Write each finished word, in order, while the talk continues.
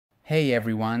Hey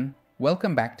everyone,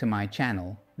 welcome back to my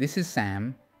channel. This is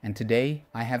Sam, and today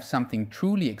I have something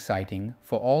truly exciting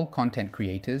for all content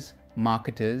creators,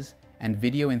 marketers, and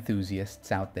video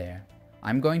enthusiasts out there.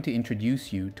 I'm going to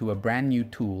introduce you to a brand new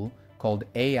tool called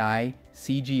AI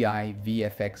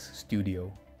CGI-VFX Studio.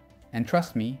 And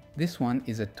trust me, this one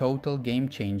is a total game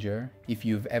changer if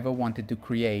you've ever wanted to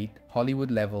create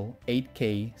Hollywood-level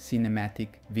 8K cinematic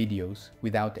videos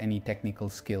without any technical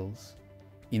skills.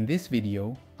 In this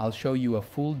video, I'll show you a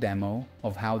full demo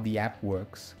of how the app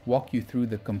works, walk you through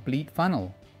the complete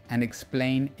funnel, and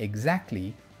explain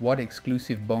exactly what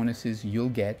exclusive bonuses you'll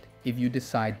get if you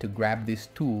decide to grab this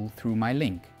tool through my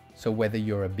link. So whether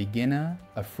you're a beginner,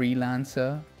 a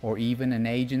freelancer, or even an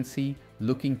agency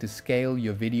looking to scale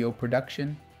your video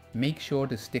production, make sure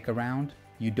to stick around.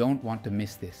 You don't want to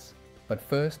miss this. But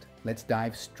first, let's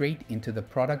dive straight into the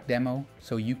product demo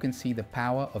so you can see the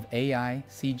power of AI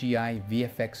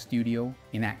CGI-VFX Studio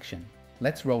in action.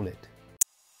 Let's roll it.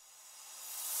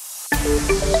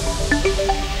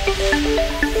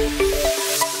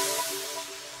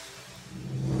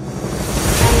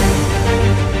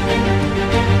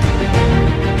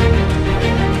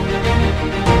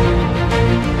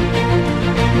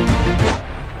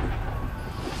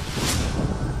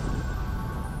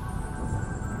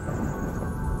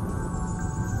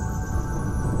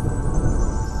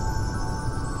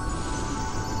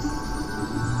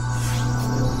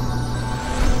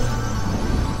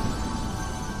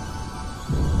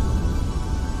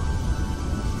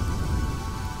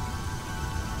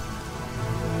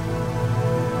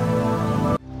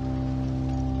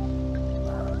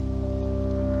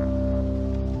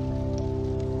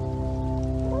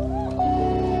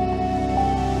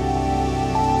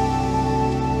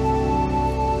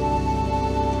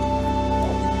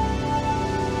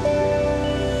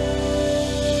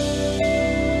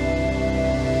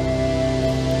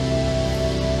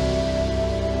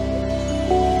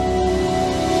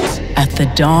 At the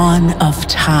dawn of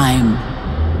time,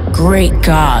 great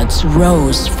gods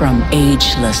rose from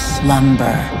ageless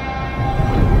slumber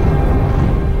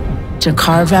to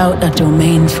carve out a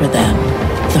domain for them.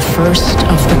 The first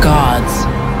of the gods,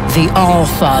 the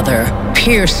All-Father,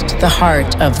 pierced the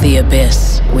heart of the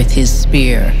abyss with his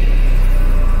spear,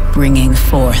 bringing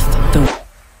forth the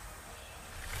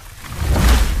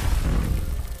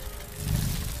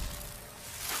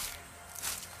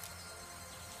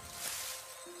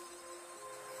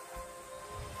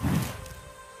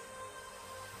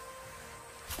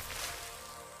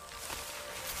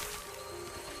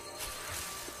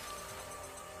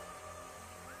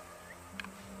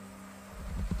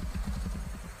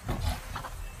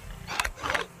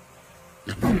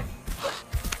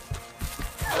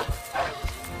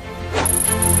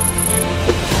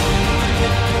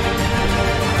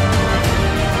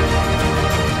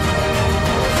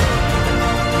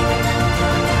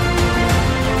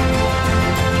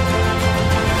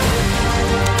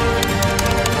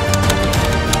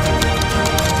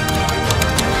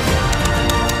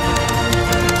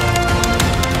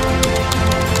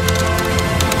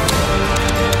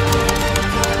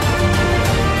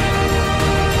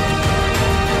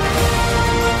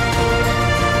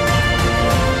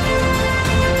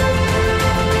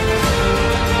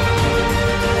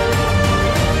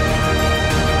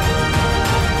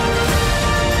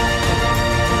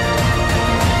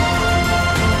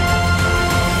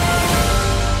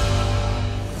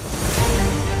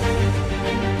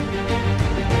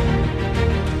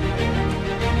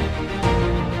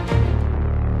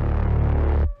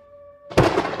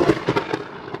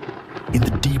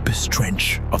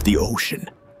trench of the ocean.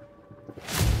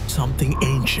 Something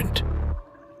ancient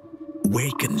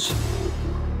wakens.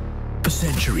 For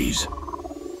centuries,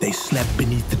 they slept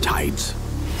beneath the tides,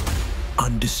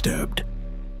 undisturbed,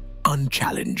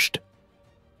 unchallenged.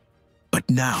 But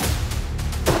now,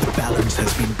 the balance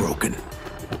has been broken.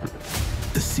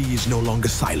 The sea is no longer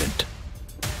silent.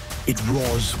 It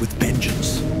roars with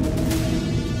vengeance.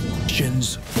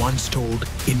 Legends once told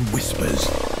in whispers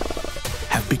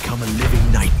have become a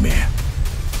living nightmare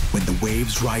when the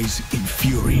waves rise in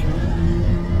fury.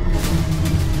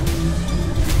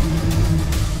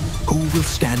 Who will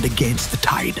stand against the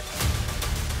tide?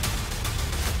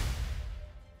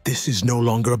 This is no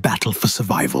longer a battle for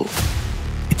survival.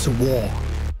 It's a war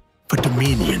for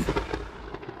dominion.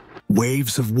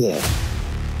 Waves of war.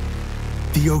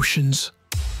 The oceans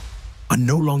are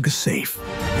no longer safe.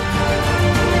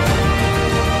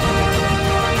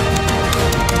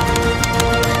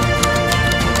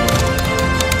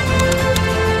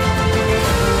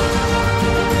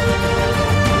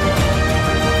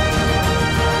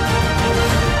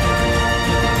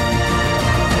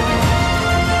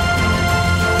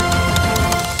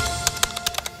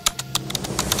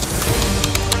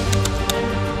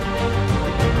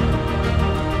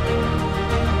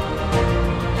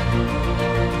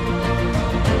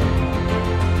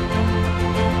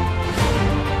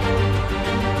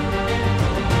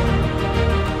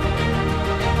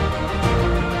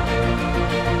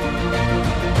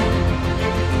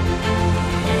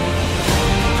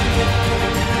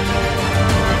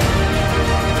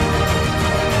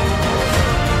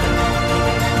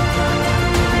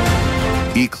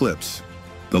 eclipse.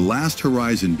 The last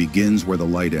horizon begins where the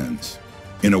light ends.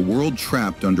 In a world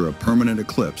trapped under a permanent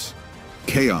eclipse,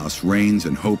 chaos reigns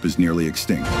and hope is nearly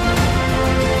extinct.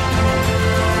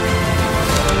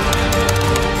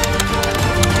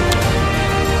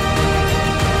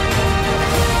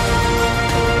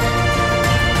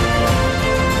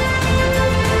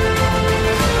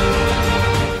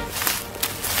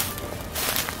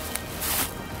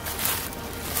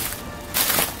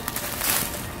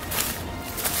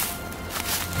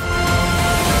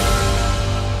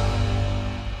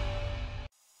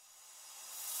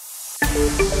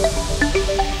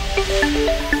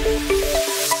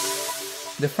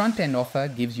 The front-end offer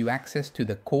gives you access to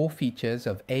the core features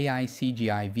of AI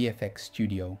CGI-VFX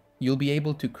Studio. You'll be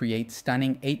able to create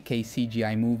stunning 8K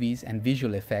CGI movies and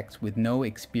visual effects with no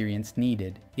experience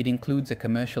needed. It includes a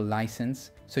commercial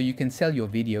license, so you can sell your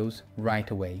videos right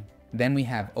away. Then we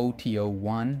have OTO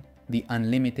 1, the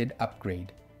unlimited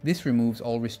upgrade. This removes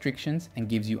all restrictions and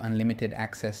gives you unlimited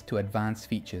access to advanced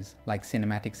features like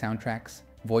cinematic soundtracks,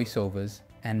 voiceovers,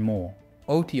 and more.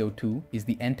 OTO 2 is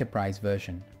the enterprise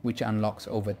version, which unlocks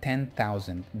over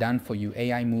 10,000 done-for-you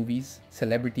AI movies,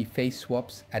 celebrity face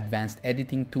swaps, advanced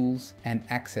editing tools, and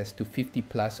access to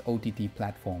 50+ OTT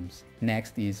platforms.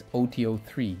 Next is OTO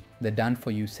 3, the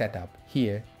done-for-you setup.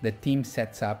 Here, the team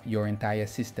sets up your entire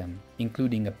system,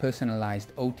 including a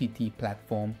personalized OTT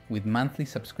platform with monthly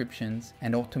subscriptions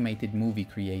and automated movie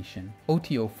creation.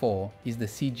 OTO 4 is the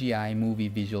CGI movie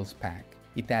visuals pack.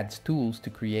 It adds tools to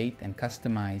create and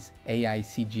customize AI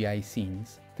CGI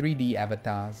scenes, 3D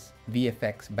avatars,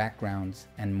 VFX backgrounds,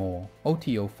 and more.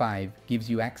 OTO 5 gives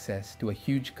you access to a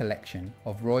huge collection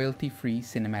of royalty-free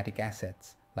cinematic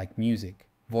assets like music,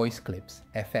 voice clips,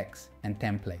 effects, and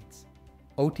templates.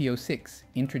 OTO 6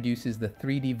 introduces the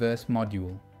 3D Verse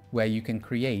module, where you can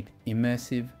create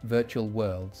immersive virtual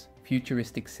worlds,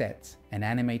 futuristic sets, and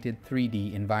animated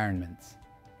 3D environments.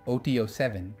 OTO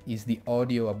 7 is the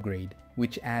audio upgrade,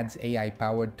 which adds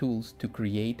AI-powered tools to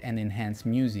create and enhance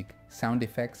music, sound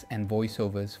effects, and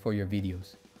voiceovers for your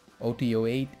videos. OTO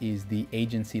 8 is the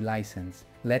agency license,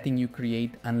 letting you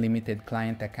create unlimited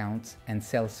client accounts and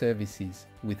sell services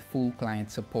with full client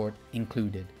support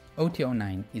included. OTO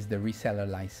 9 is the reseller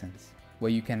license,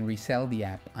 where you can resell the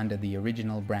app under the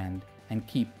original brand and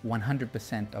keep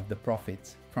 100% of the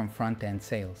profits from front-end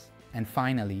sales. And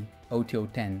finally, OTO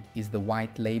 10 is the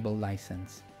white label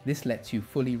license. This lets you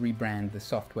fully rebrand the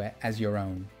software as your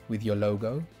own, with your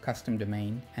logo, custom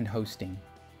domain, and hosting.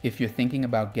 If you're thinking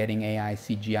about getting AI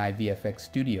CGI-VFX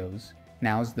Studios,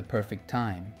 now's the perfect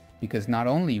time, because not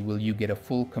only will you get a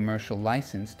full commercial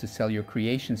license to sell your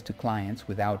creations to clients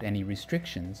without any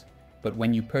restrictions, but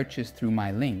when you purchase through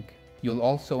my link, you'll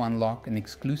also unlock an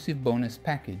exclusive bonus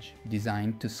package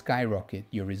designed to skyrocket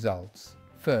your results.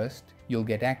 First, you'll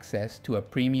get access to a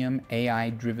premium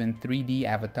AI-driven 3D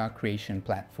avatar creation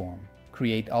platform.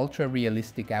 Create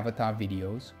ultra-realistic avatar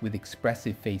videos with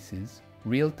expressive faces,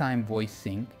 real-time voice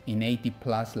sync in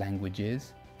 80+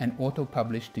 languages, and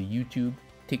auto-publish to YouTube,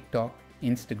 TikTok,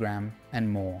 Instagram, and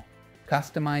more.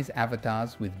 Customize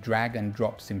avatars with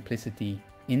drag-and-drop simplicity,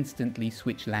 instantly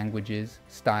switch languages,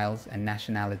 styles, and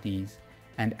nationalities,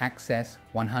 and access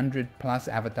 100+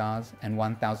 avatars and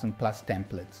 1,000+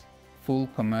 templates. Full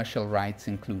commercial rights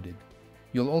included.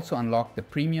 You'll also unlock the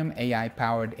premium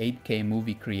AI-powered 8K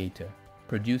movie creator.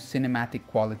 Produce cinematic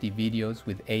quality videos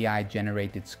with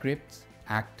AI-generated scripts,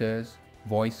 actors,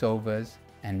 voiceovers,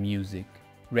 and music.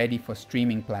 Ready for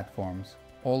streaming platforms,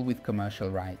 all with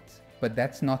commercial rights. But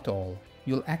that's not all.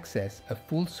 You'll access a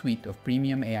full suite of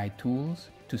premium AI tools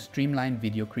to streamline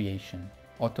video creation,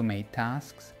 automate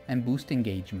tasks, and boost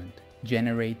engagement.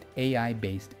 Generate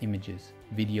AI-based images,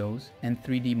 videos, and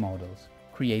 3D models.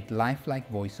 Create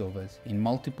lifelike voiceovers in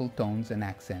multiple tones and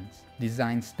accents.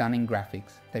 Design stunning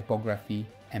graphics, typography,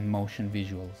 and motion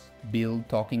visuals. Build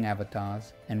talking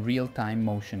avatars and real-time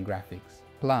motion graphics.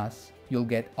 Plus, you'll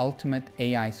get ultimate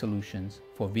AI solutions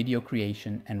for video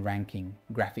creation and ranking,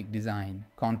 graphic design,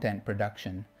 content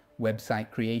production, website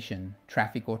creation,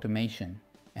 traffic automation,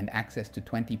 and access to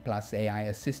 20+ AI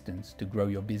assistants to grow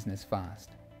your business fast.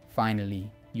 Finally,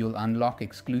 you'll unlock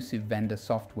exclusive vendor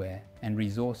software and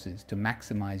resources to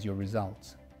maximize your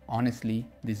results. Honestly,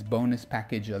 this bonus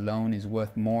package alone is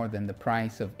worth more than the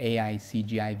price of AI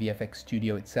CGI-VFX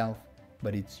Studio itself,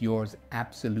 but it's yours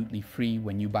absolutely free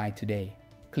when you buy today.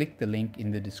 Click the link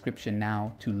in the description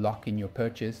now to lock in your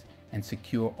purchase and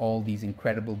secure all these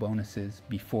incredible bonuses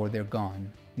before they're gone.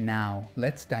 Now,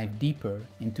 let's dive deeper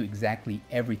into exactly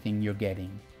everything you're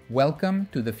getting. Welcome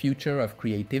to the future of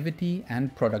creativity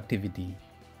and productivity.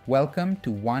 Welcome to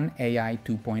One AI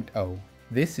 2.0.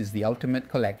 This is the ultimate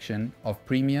collection of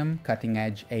premium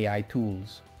cutting-edge AI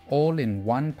tools, all in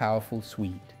one powerful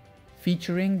suite.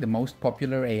 Featuring the most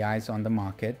popular AIs on the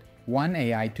market, One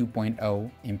AI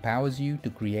 2.0 empowers you to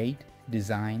create,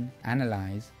 design,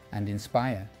 analyze, and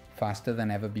inspire faster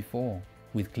than ever before.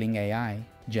 With Kling AI,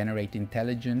 generate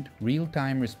intelligent,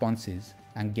 real-time responses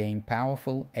and gain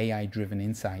powerful AI-driven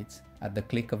insights at the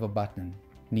click of a button.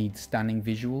 Need stunning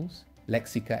visuals?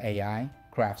 Lexica AI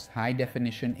crafts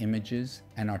high-definition images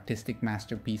and artistic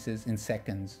masterpieces in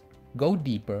seconds. Go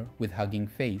deeper with Hugging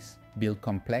Face, build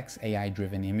complex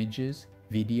AI-driven images,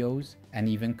 videos, and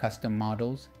even custom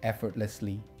models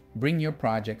effortlessly. Bring your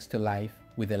projects to life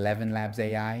with 11 Labs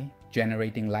AI,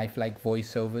 generating lifelike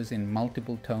voiceovers in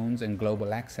multiple tones and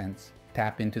global accents.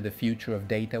 Tap into the future of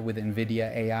data with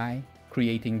NVIDIA AI,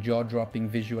 creating jaw-dropping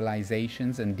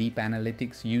visualizations and deep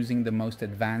analytics using the most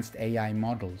advanced AI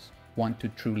models. Want to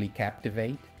truly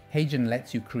captivate? Hagen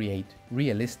lets you create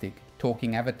realistic,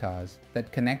 talking avatars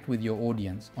that connect with your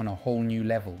audience on a whole new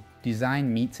level.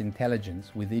 Design meets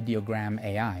intelligence with Ideogram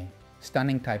AI.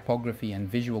 Stunning typography and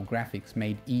visual graphics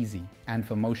made easy. And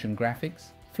for motion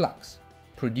graphics, Flux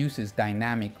produces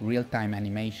dynamic, real-time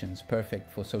animations perfect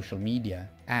for social media,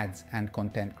 ads, and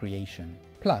content creation.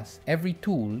 Plus, every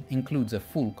tool includes a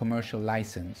full commercial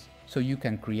license, so you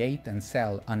can create and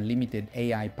sell unlimited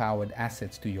AI-powered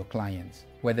assets to your clients.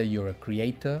 Whether you're a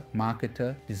creator,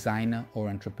 marketer, designer, or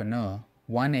entrepreneur,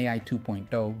 One AI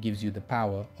 2.0 gives you the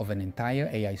power of an entire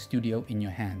AI studio in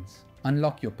your hands.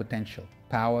 Unlock your potential.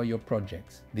 Power your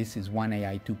projects. This is One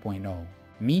AI 2.0.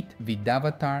 Meet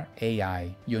Vidavatar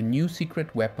AI, your new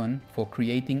secret weapon for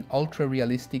creating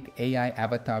ultra-realistic AI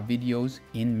avatar videos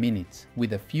in minutes.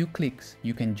 With a few clicks,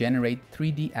 you can generate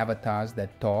 3D avatars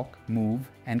that talk, move,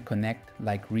 and connect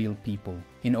like real people.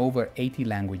 In over 80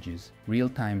 languages,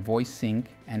 real-time voice sync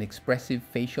and expressive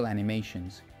facial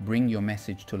animations bring your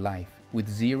message to life with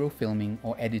zero filming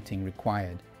or editing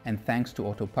required. And thanks to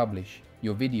auto-publish,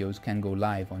 your videos can go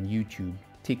live on YouTube,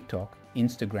 TikTok,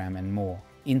 Instagram, and more.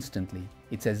 Instantly.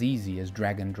 It's as easy as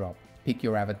drag and drop. Pick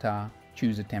your avatar,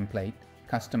 choose a template,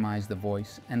 customize the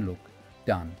voice and look.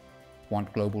 Done.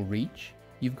 Want global reach?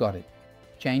 You've got it.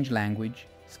 Change language,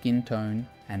 skin tone,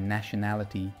 and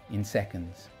nationality in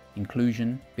seconds.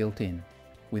 Inclusion built in.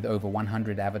 With over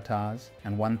 100 avatars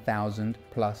and 1,000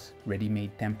 plus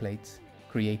ready-made templates,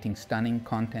 creating stunning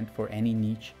content for any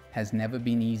niche has never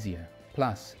been easier.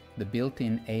 Plus, the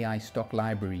built-in AI stock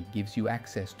library gives you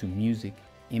access to music,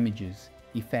 images,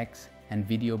 effects, and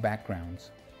video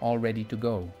backgrounds, all ready to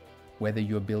go. Whether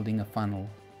you're building a funnel,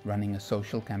 running a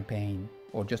social campaign,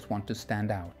 or just want to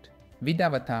stand out,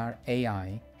 Vidavatar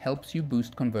AI helps you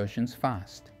boost conversions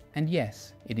fast. And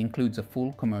yes, it includes a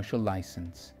full commercial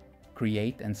license.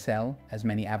 Create and sell as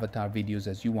many avatar videos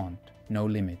as you want, no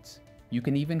limits. You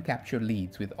can even capture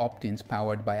leads with opt-ins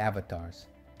powered by avatars,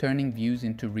 turning views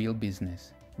into real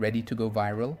business. Ready to go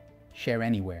viral? Share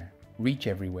anywhere, reach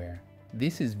everywhere.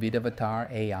 This is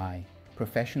Vidavatar AI,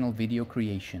 professional video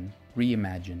creation,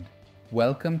 reimagined.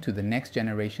 Welcome to the next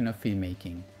generation of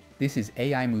filmmaking. This is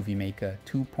AI Movie Maker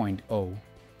 2.0.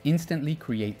 Instantly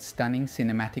create stunning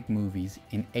cinematic movies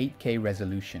in 8K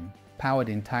resolution, powered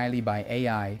entirely by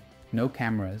AI, no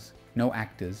cameras, no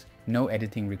actors, no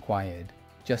editing required.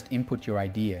 Just input your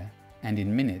idea, and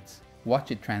in minutes,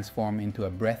 watch it transform into a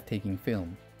breathtaking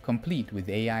film, complete with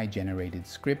AI-generated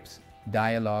scripts,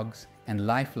 dialogues, and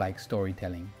lifelike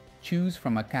storytelling. Choose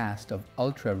from a cast of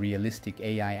ultra-realistic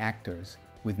AI actors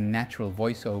with natural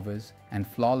voiceovers and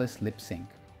flawless lip sync,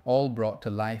 all brought to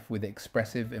life with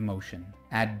expressive emotion.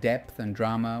 Add depth and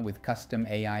drama with custom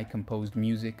AI-composed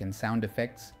music and sound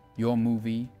effects. Your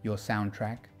movie, your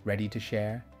soundtrack, ready to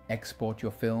share. Export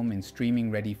your film in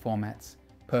streaming-ready formats,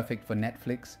 perfect for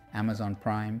Netflix, Amazon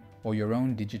Prime, or your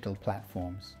own digital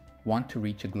platforms. Want to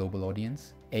reach a global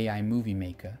audience? AI Movie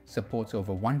Maker supports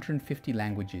over 150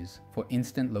 languages for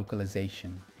instant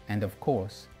localization. And of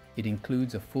course, it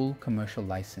includes a full commercial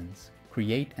license.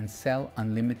 Create and sell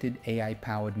unlimited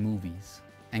AI-powered movies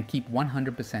and keep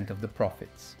 100% of the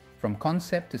profits. From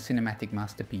concept to cinematic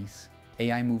masterpiece,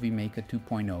 AI Movie Maker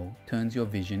 2.0 turns your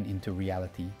vision into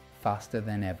reality faster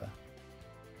than ever.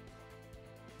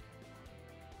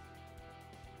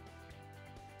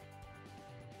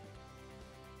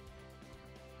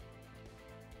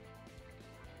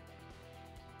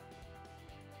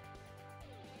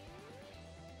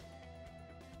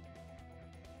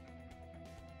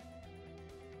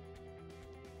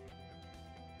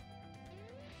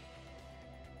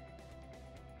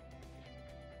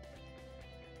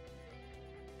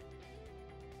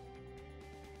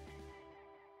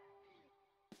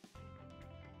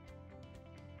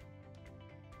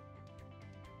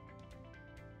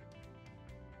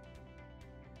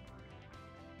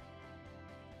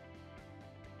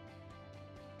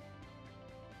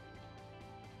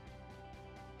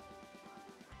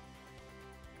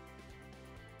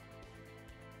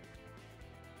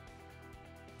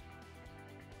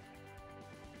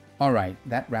 Alright,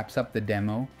 that wraps up the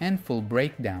demo and full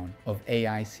breakdown of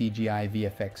AI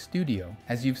CGI-VFX Studio.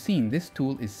 As you've seen, this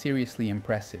tool is seriously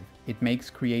impressive. It makes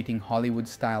creating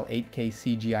Hollywood-style 8K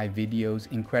CGI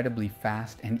videos incredibly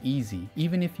fast and easy,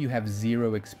 even if you have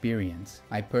zero experience.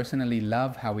 I personally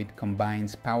love how it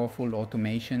combines powerful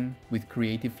automation with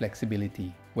creative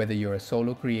flexibility. Whether you're a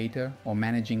solo creator or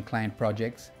managing client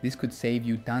projects, this could save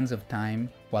you tons of time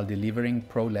while delivering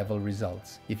pro-level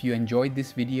results. If you enjoyed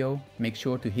this video, make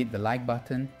sure to hit the like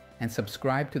button and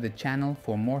subscribe to the channel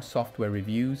for more software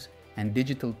reviews and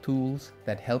digital tools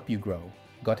that help you grow.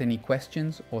 Got any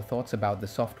questions or thoughts about the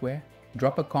software?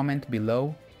 Drop a comment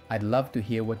below. I'd love to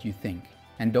hear what you think.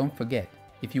 And don't forget,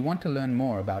 if you want to learn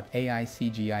more about AI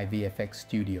CGI-VFX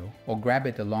Studio or grab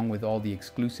it along with all the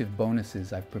exclusive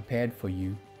bonuses I've prepared for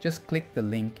you, just click the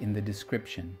link in the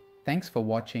description. Thanks for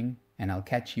watching, and I'll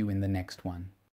catch you in the next one.